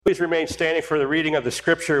Please remain standing for the reading of the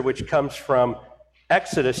scripture, which comes from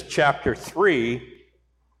Exodus chapter 3,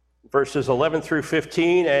 verses 11 through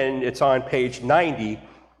 15, and it's on page 90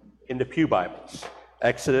 in the Pew Bibles.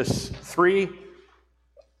 Exodus 3,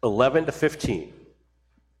 11 to 15.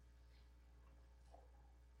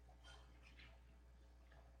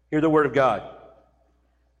 Hear the word of God.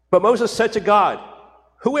 But Moses said to God,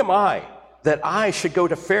 "Who am I that I should go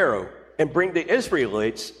to Pharaoh and bring the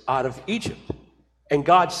Israelites out of Egypt?" And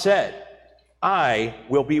God said, "I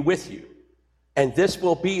will be with you, and this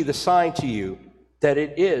will be the sign to you that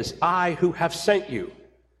it is I who have sent you.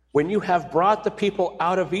 When you have brought the people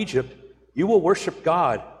out of Egypt, you will worship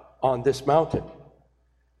God on this mountain."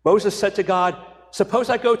 Moses said to God, "Suppose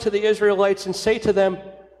I go to the Israelites and say to them,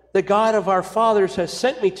 'The God of our fathers has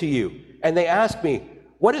sent me to you,' and they ask me,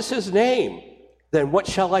 'What is his name?' Then what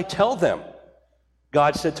shall I tell them?"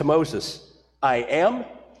 God said to Moses, "I am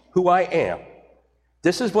who I am.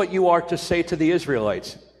 This is what you are to say to the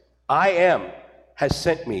Israelites. 'I am has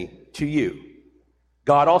sent me to you.'"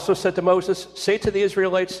 God also said to Moses, "Say to the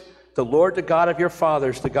Israelites, 'The Lord, the God of your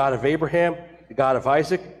fathers, the God of Abraham, the God of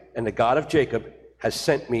Isaac, and the God of Jacob, has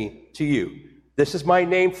sent me to you. This is my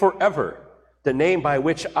name forever, the name by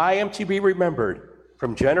which I am to be remembered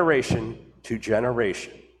from generation to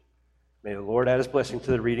generation." May the Lord add his blessing to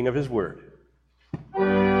the reading of his word.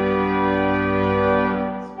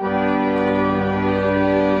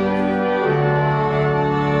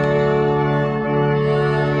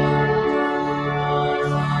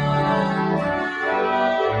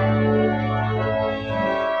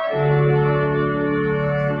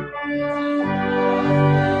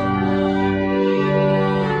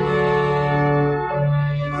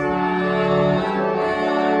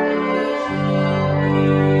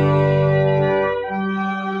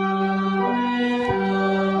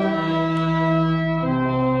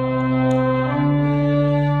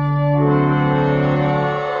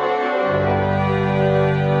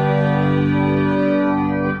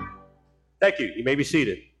 Thank you. You may be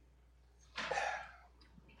seated.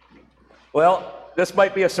 Well, this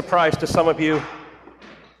might be a surprise to some of you,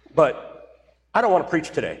 but I don't want to preach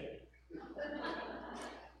today.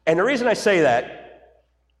 And the reason I say that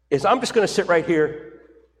is I'm just going to sit right here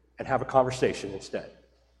and have a conversation instead.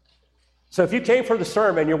 So if you came for the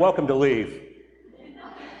sermon, you're welcome to leave.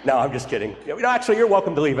 No, I'm just kidding. Actually, you're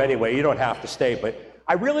welcome to leave anyway. You don't have to stay. But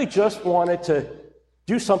I really just wanted to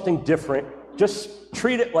do something different. Just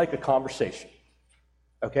treat it like a conversation,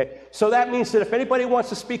 okay? So that means that if anybody wants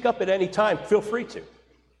to speak up at any time, feel free to.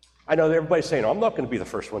 I know that everybody's saying, "I'm not going to be the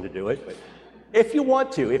first one to do it," but if you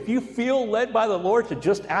want to, if you feel led by the Lord to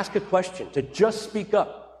just ask a question, to just speak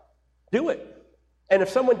up, do it. And if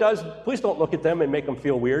someone does, please don't look at them and make them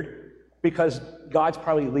feel weird, because God's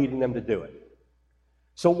probably leading them to do it.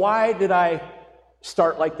 So why did I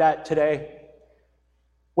start like that today?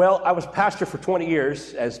 Well, I was pastor for 20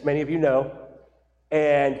 years, as many of you know,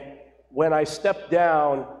 and when I stepped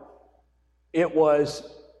down, it was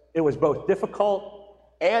both difficult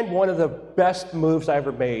and one of the best moves I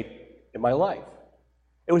ever made in my life.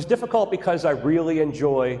 It was difficult because I really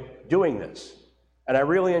enjoy doing this, and I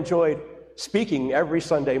really enjoyed speaking every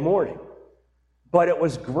Sunday morning. But it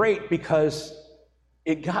was great because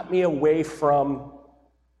it got me away from,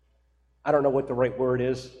 I don't know what the right word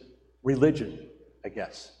is, religion, I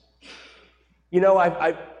guess. You know,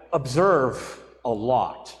 I observe a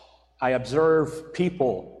lot. I observe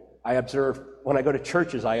people. I observe, when I go to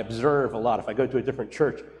churches, I observe a lot if I go to a different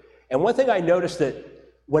church. And one thing I noticed that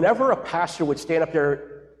whenever a pastor would stand up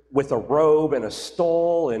there with a robe and a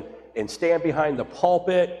stole and stand behind the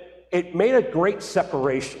pulpit, it made a great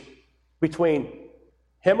separation between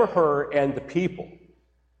him or her and the people.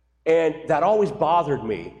 And that always bothered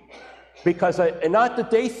me. Because, and not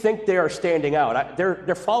that they think they are standing out,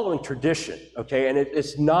 they're following tradition, okay? And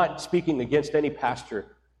it's not speaking against any pastor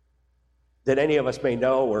that any of us may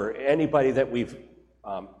know or anybody that we've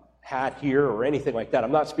had here or anything like that.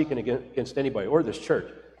 I'm not speaking against anybody or this church.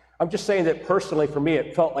 I'm just saying that personally for me,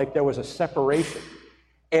 it felt like there was a separation.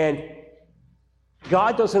 And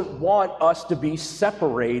God doesn't want us to be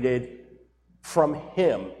separated from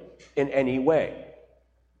Him in any way.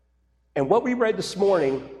 And what we read this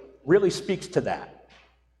morning really speaks to that.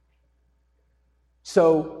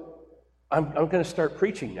 So I'm going to start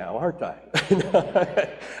preaching now, aren't I?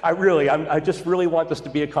 I just really want this to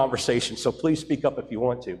be a conversation, so please speak up if you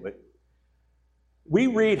want to. But we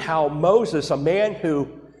read how Moses, a man who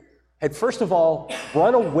had first of all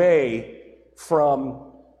run away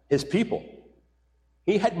from his people,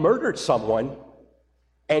 he had murdered someone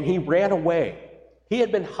and he ran away. He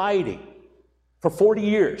had been hiding for 40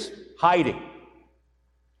 years, hiding.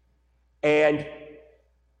 And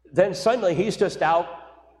then suddenly he's just out,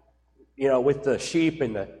 with the sheep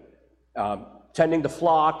and tending the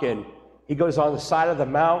flock, and he goes on the side of the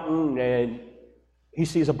mountain and he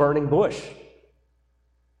sees a burning bush.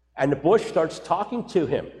 And the bush starts talking to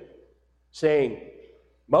him, saying,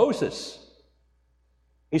 Moses.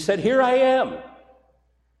 He said, here I am.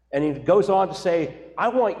 And he goes on to say, I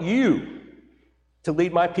want you to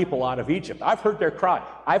lead my people out of Egypt. I've heard their cry.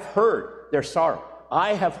 I've heard their sorrow.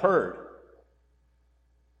 I have heard.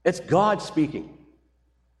 It's God speaking.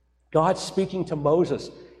 God speaking to Moses.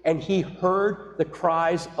 And he heard the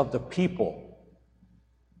cries of the people.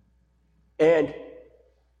 And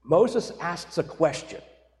Moses asks a question.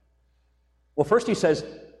 Well, first he says,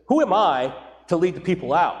 who am I to lead the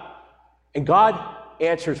people out? And God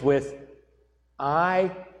answers with,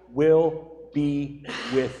 I will be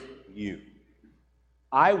with you.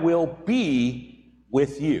 I will be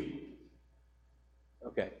with you.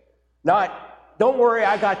 Okay. Not, don't worry,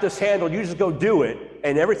 I got this handled. You just go do it,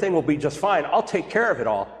 and everything will be just fine. I'll take care of it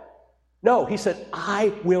all. No, he said,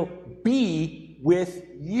 I will be with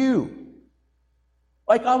you.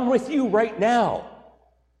 Like I'm with you right now.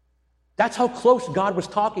 That's how close God was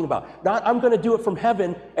talking about. Not, I'm going to do it from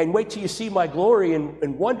heaven and wait till you see my glory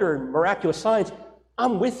and wonder and miraculous signs.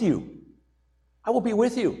 I'm with you. I will be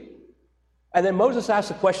with you. And then Moses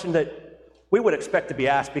asked a question that we would expect to be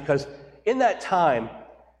asked, because in that time,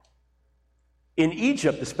 in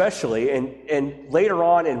Egypt especially, and later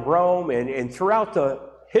on in Rome and throughout the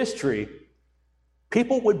history,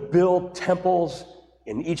 people would build temples.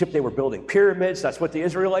 In Egypt, they were building pyramids. That's what the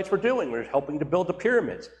Israelites were doing. They were helping to build the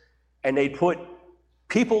pyramids. And they'd put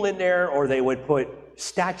people in there, or they would put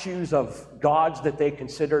statues of gods that they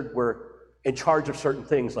considered were in charge of certain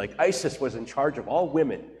things. Like Isis was in charge of all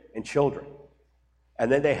women and children.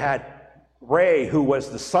 And then they had Re, who was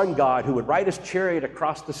the sun god, who would ride his chariot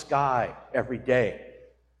across the sky every day.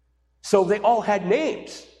 So they all had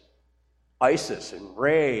names. Isis and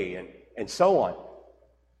Re and so on.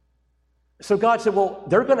 So God said, well,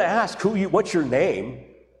 they're going to ask what's your name?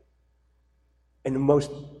 And the most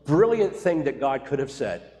brilliant thing that God could have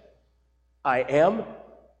said, I am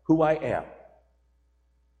who I am.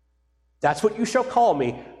 That's what you shall call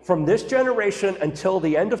me. From this generation until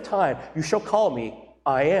the end of time, you shall call me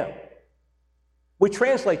I am. We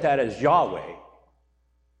translate that as Yahweh,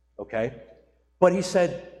 okay? But he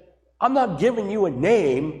said, I'm not giving you a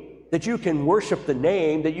name that you can worship the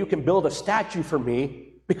name, that you can build a statue for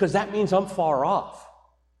me, because that means I'm far off.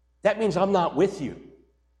 That means I'm not with you.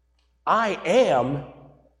 I am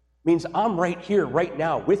means I'm right here, right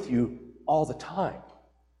now, with you all the time.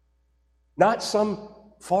 Not some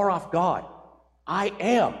far-off God. I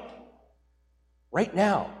am right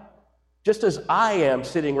now. Just as I am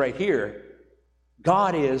sitting right here,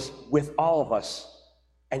 God is with all of us,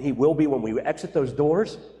 and he will be when we exit those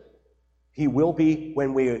doors. He will be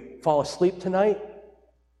when we fall asleep tonight.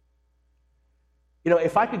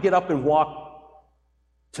 If I could get up and walk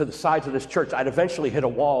to the sides of this church, I'd eventually hit a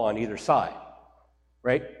wall on either side,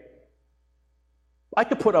 right? I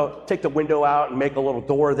could take the window out and make a little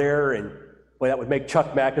door there, and that would make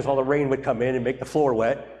Chuck mad because all the rain would come in and make the floor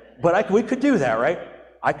wet. But we could do that, right?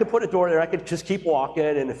 I could put a door there, I could just keep walking,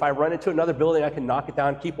 and if I run into another building, I can knock it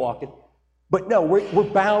down and keep walking. But no, we're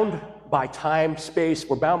bound by time, space,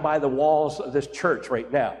 we're bound by the walls of this church right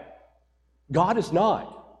now. God is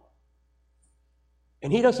not.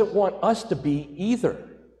 And he doesn't want us to be either.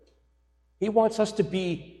 He wants us to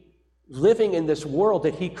be living in this world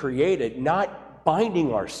that he created, not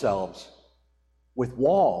binding ourselves with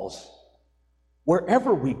walls.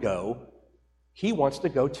 Wherever we go, he wants to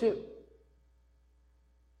go too.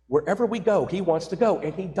 Wherever we go, he wants to go,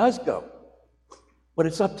 and he does go. But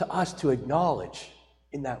it's up to us to acknowledge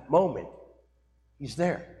in that moment, he's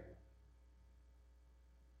there.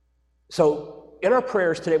 So in our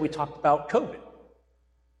prayers today, we talked about COVID.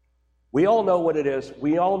 We all know what it is.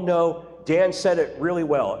 We all know, Dan said it really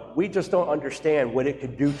well. We just don't understand what it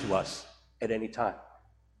could do to us at any time.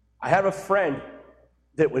 I have a friend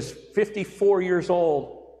that was 54 years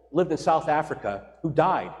old, lived in South Africa, who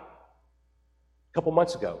died a couple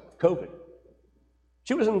months ago of COVID.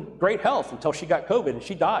 She was in great health until she got COVID, and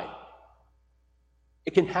she died.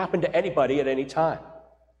 It can happen to anybody at any time.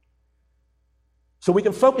 So we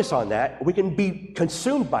can focus on that. We can be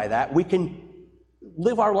consumed by that. We can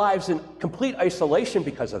live our lives in complete isolation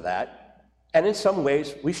because of that. And in some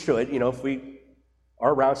ways, we should. If we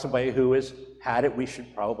are around somebody who has had it, we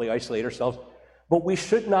should probably isolate ourselves. But we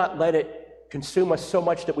should not let it consume us so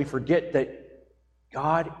much that we forget that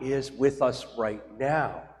God is with us right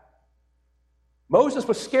now. Moses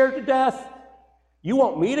was scared to death. You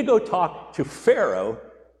want me to go talk to Pharaoh,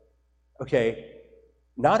 okay,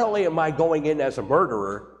 not only am I going in as a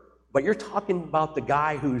murderer, but you're talking about the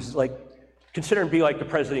guy who's like, considered to be like the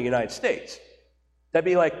President of the United States. That'd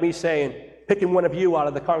be like me saying, picking one of you out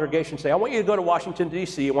of the congregation, say, I want you to go to Washington,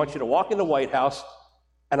 D.C., I want you to walk in the White House,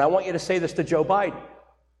 and I want you to say this to Joe Biden.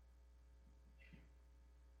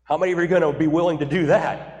 How many of you are going to be willing to do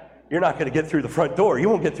that? You're not going to get through the front door. You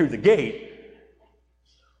won't get through the gate.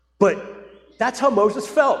 But that's how Moses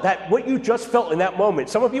felt, that what you just felt in that moment.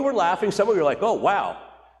 Some of you were laughing, some of you were like, oh, wow.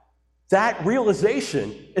 That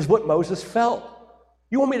realization is what Moses felt.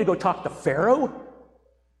 You want me to go talk to Pharaoh?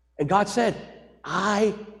 And God said,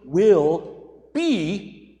 I will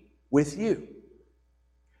be with you.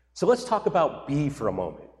 So let's talk about be for a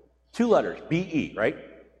moment. 2 letters, B-E, right?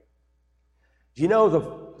 Do you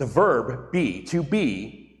know the verb be, to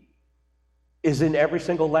be, is in every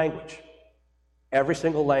single language? Every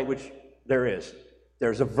single language there is.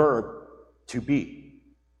 There's a verb to be.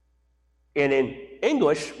 And in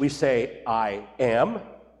English, we say I am,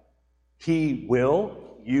 he will,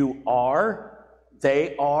 you are,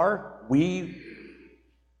 they are, we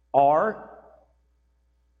are,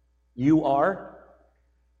 you are.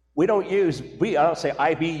 We don't use we. I don't say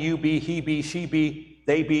I be, you be, he be, she be,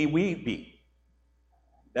 they be, we be.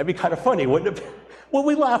 That'd be kind of funny, wouldn't it? Well,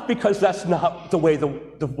 we laugh because that's not the way the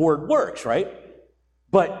word works, right?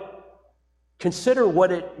 But consider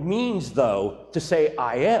what it means, though, to say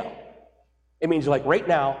I am. It means like right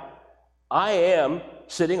now, I am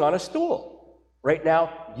sitting on a stool. Right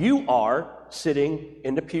now, you are sitting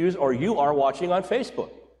in the pews or you are watching on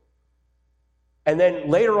Facebook. And then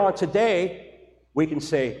later on today, we can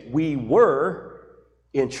say we were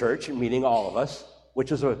in church, meaning all of us,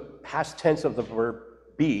 which is a past tense of the verb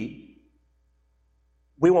be.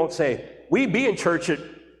 We won't say we be in church at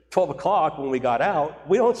 12 o'clock when we got out.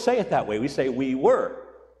 We don't say it that way. We say we were,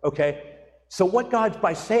 okay? So what God's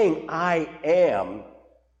by saying I am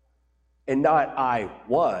and not I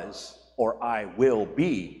was or I will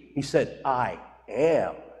be, he said I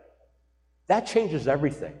am. That changes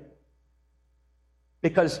everything.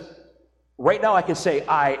 Because right now I can say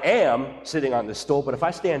I am sitting on this stool, but if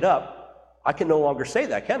I stand up, I can no longer say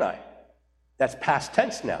that, can I? That's past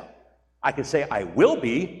tense now. I can say I will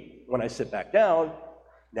be when I sit back down.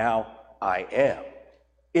 Now I am.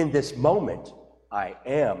 In this moment, I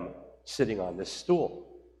am sitting on this stool.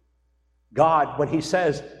 God, when he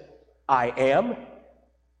says, I am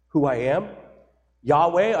who I am,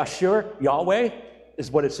 Yahweh, Ashur, Yahweh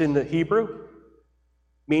is what it's in the Hebrew,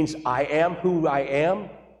 means I am who I am,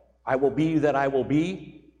 I will be that I will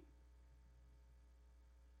be.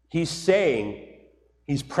 He's saying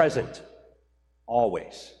he's present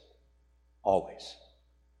always, always.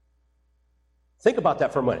 Think about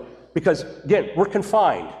that for a minute, because again, we're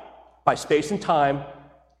confined by space and time.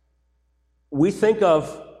 We think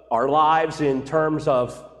of our lives in terms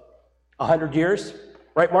of 100 years,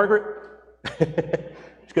 right, Margaret?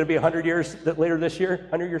 It's going to be 100 years later this year,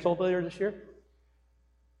 100 years old later this year.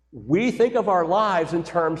 We think of our lives in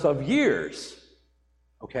terms of years,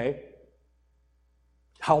 okay?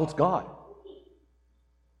 How old's God?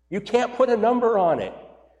 You can't put a number on it.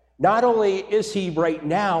 Not only is he right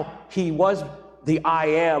now, he was the I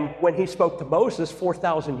am when he spoke to Moses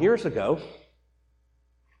 4,000 years ago.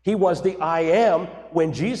 He was the I am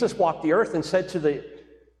when Jesus walked the earth and said to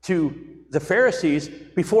the Pharisees,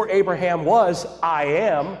 before Abraham was, I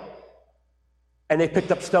am. And they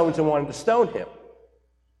picked up stones and wanted to stone him.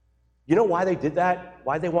 You know why they did that?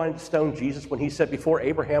 Why they wanted to stone Jesus when he said, before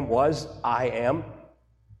Abraham was, I am?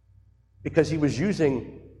 Because he was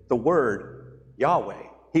using the word Yahweh.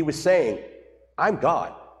 He was saying, I'm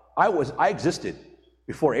God. I existed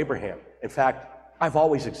before Abraham. In fact, I've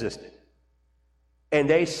always existed. And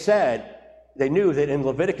they said, they knew that in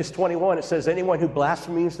Leviticus 21, it says, anyone who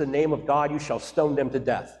blasphemes the name of God, you shall stone them to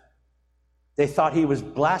death. They thought he was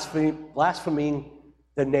blaspheming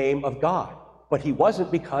the name of God. But he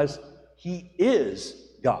wasn't, because he is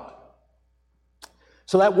God.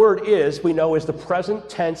 So that word is, we know, is the present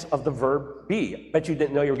tense of the verb be. I bet you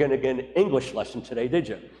didn't know you were going to get an English lesson today, did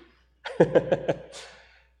you?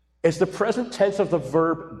 It's the present tense of the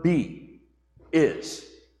verb be, is.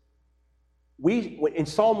 In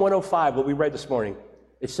Psalm 105, what we read this morning,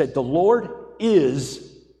 it said, the Lord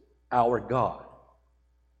is our God.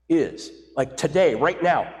 Is. Like today, right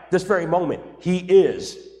now, this very moment, he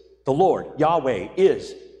is. The Lord, Yahweh,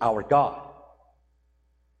 is our God.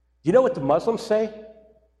 You know what the Muslims say?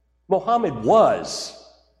 Muhammad was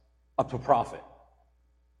a prophet.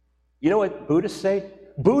 You know what Buddhists say?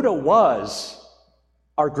 Buddha was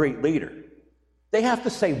our great leader. They have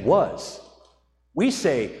to say was. We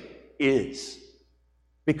say is,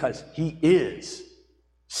 because he is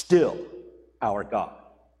still our God.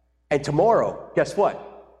 And tomorrow, guess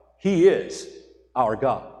what? He is our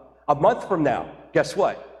God. A month from now, guess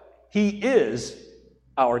what? He is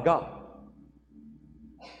our God.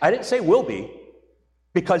 I didn't say will be,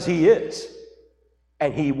 because he is.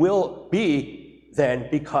 And he will be then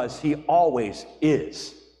because he always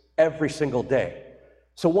is, every single day.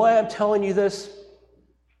 So why I'm telling you this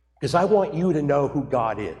is I want you to know who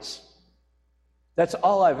God is. That's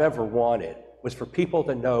all I've ever wanted, was for people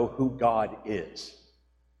to know who God is.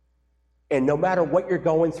 And no matter what you're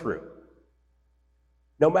going through,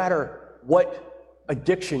 no matter what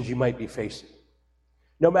addictions you might be facing,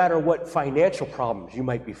 no matter what financial problems you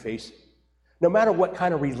might be facing, no matter what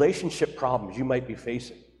kind of relationship problems you might be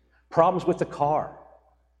facing, problems with the car,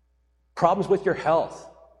 problems with your health,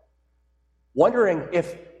 wondering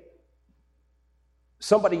if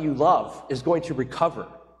somebody you love is going to recover,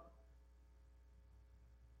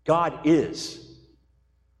 God is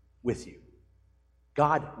with you.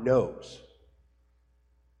 God knows.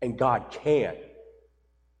 And God can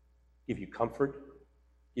give you comfort,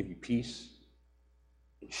 give you peace,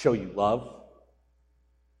 and show you love.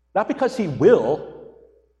 Not because he will,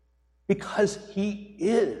 because he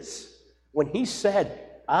is. When he said,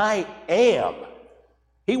 I am,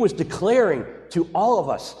 he was declaring to all of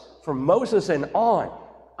us, from Moses and on,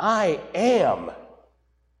 I am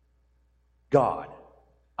God.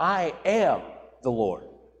 I am the Lord.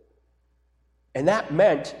 And that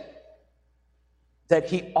meant that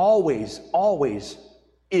he always, always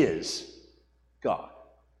is God.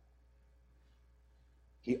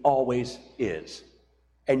 He always is.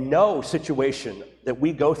 And no situation that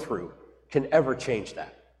we go through can ever change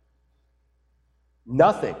that.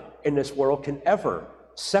 Nothing in this world can ever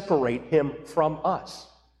separate him from us.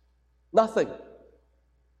 Nothing.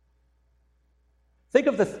 Think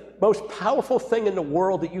of the most powerful thing in the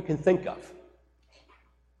world that you can think of.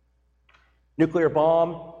 Nuclear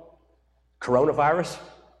bomb, coronavirus,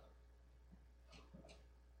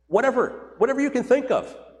 whatever you can think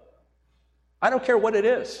of. I don't care what it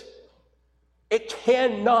is. It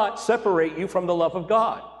cannot separate you from the love of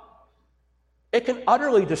God. It can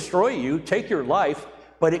utterly destroy you, take your life,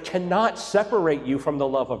 but it cannot separate you from the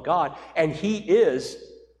love of God. And he is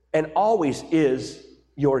and always is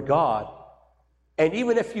your God. And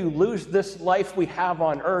even if you lose this life we have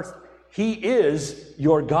on earth, he is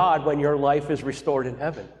your God when your life is restored in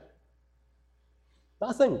heaven.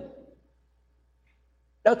 Nothing.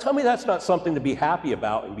 Now tell me that's not something to be happy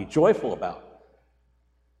about and be joyful about.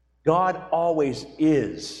 God always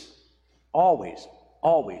is, always,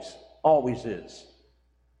 always, always is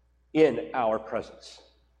in our presence.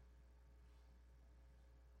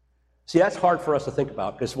 See, that's hard for us to think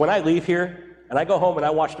about, because when I leave here and I go home and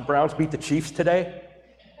I watch the Browns beat the Chiefs today,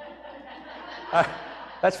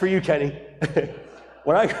 that's for you, Kenny.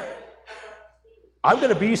 I'm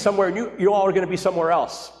going to be somewhere, and you all are going to be somewhere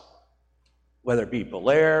else, whether it be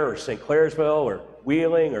Belair or St. Clairsville or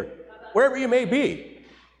Wheeling or wherever you may be.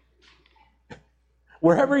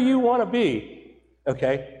 Wherever you want to be,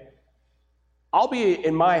 okay? I'll be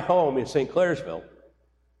in my home in St. Clairsville.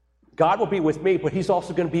 God will be with me, but he's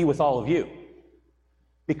also going to be with all of you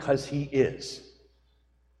because he is.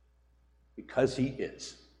 Because he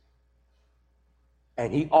is.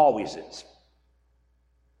 And he always is.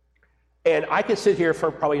 And I could sit here for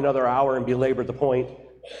probably another hour and belabor the point,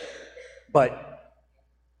 but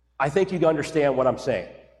I think you can understand what I'm saying.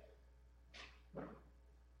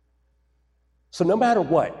 So no matter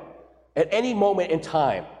what, at any moment in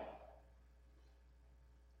time,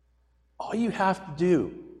 all you have to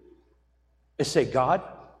do is say, God,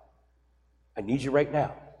 I need you right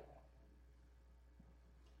now.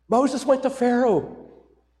 Moses went to Pharaoh.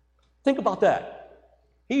 Think about that.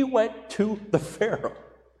 He went to the Pharaoh.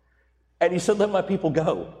 And he said, let my people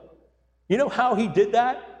go. You know how he did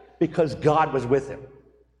that? Because God was with him.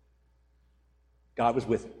 God was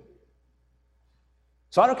with him.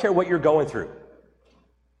 So I don't care what you're going through.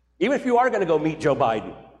 Even if you are going to go meet Joe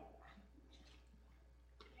Biden,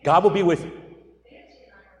 God will be with you.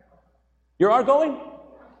 You are going?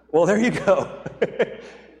 Well, there you go.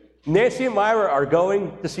 Nancy and Myra are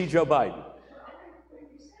going to see Joe Biden.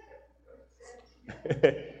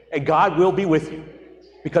 And God will be with you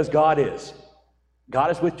because God is.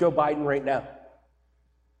 God is with Joe Biden right now.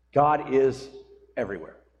 God is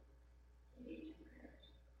everywhere.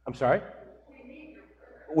 I'm sorry?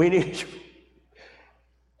 We need you.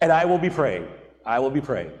 And I will be praying. I will be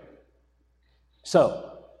praying.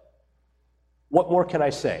 So, what more can I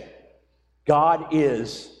say? God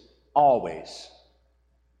is always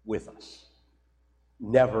with us.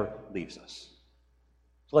 Never leaves us.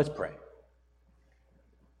 So let's pray.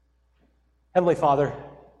 Heavenly Father,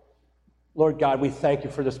 Lord God, we thank you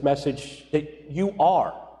for this message that you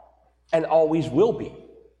are and always will be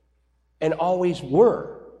and always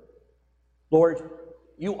were. Lord,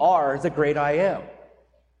 you are the great I am.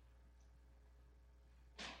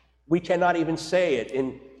 We cannot even say it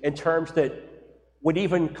in terms that would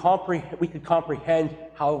even we could comprehend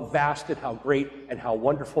how vast and how great and how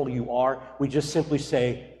wonderful you are. We just simply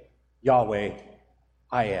say, Yahweh,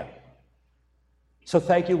 I am. So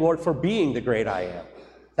thank you, Lord, for being the great I am.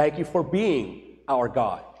 Thank you for being our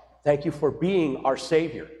God. Thank you for being our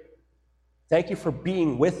Savior. Thank you for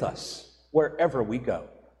being with us wherever we go.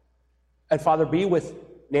 And Father, be with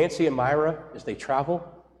Nancy and Myra as they travel.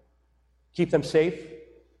 Keep them safe,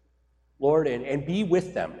 Lord, and be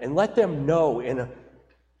with them. And let them know in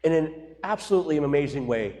an absolutely amazing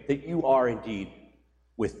way that you are indeed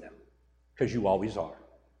with them, because you always are.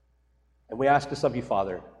 And we ask this of you,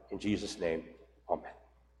 Father, in Jesus' name, amen.